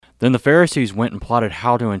Then the Pharisees went and plotted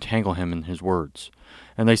how to entangle him in his words.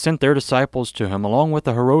 And they sent their disciples to him along with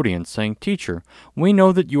the Herodians, saying, Teacher, we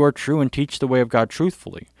know that you are true and teach the way of God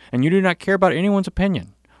truthfully, and you do not care about anyone's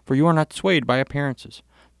opinion, for you are not swayed by appearances.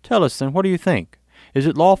 Tell us then, what do you think? Is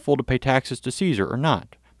it lawful to pay taxes to Caesar or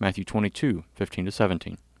not? Matthew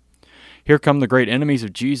 22:15-17. Here come the great enemies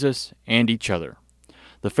of Jesus and each other.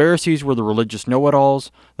 The Pharisees were the religious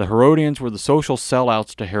know-it-alls. The Herodians were the social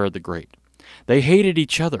sellouts to Herod the Great. They hated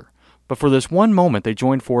each other, but for this one moment they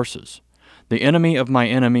joined forces. The enemy of my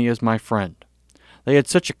enemy is my friend. They had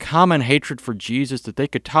such a common hatred for Jesus that they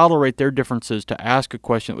could tolerate their differences to ask a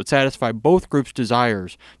question that would satisfy both groups'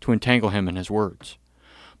 desires to entangle him in his words.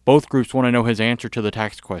 Both groups want to know his answer to the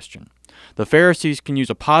tax question. The Pharisees can use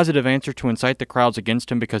a positive answer to incite the crowds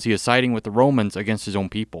against him because he is siding with the Romans against his own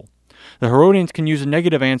people. The Herodians can use a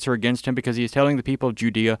negative answer against him because he is telling the people of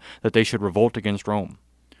Judea that they should revolt against Rome.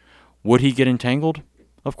 Would he get entangled?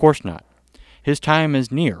 Of course not. His time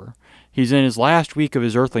is near. He's in his last week of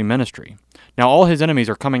his earthly ministry. Now all his enemies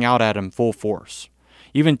are coming out at him full force,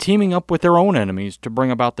 even teaming up with their own enemies to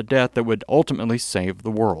bring about the death that would ultimately save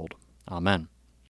the world. Amen.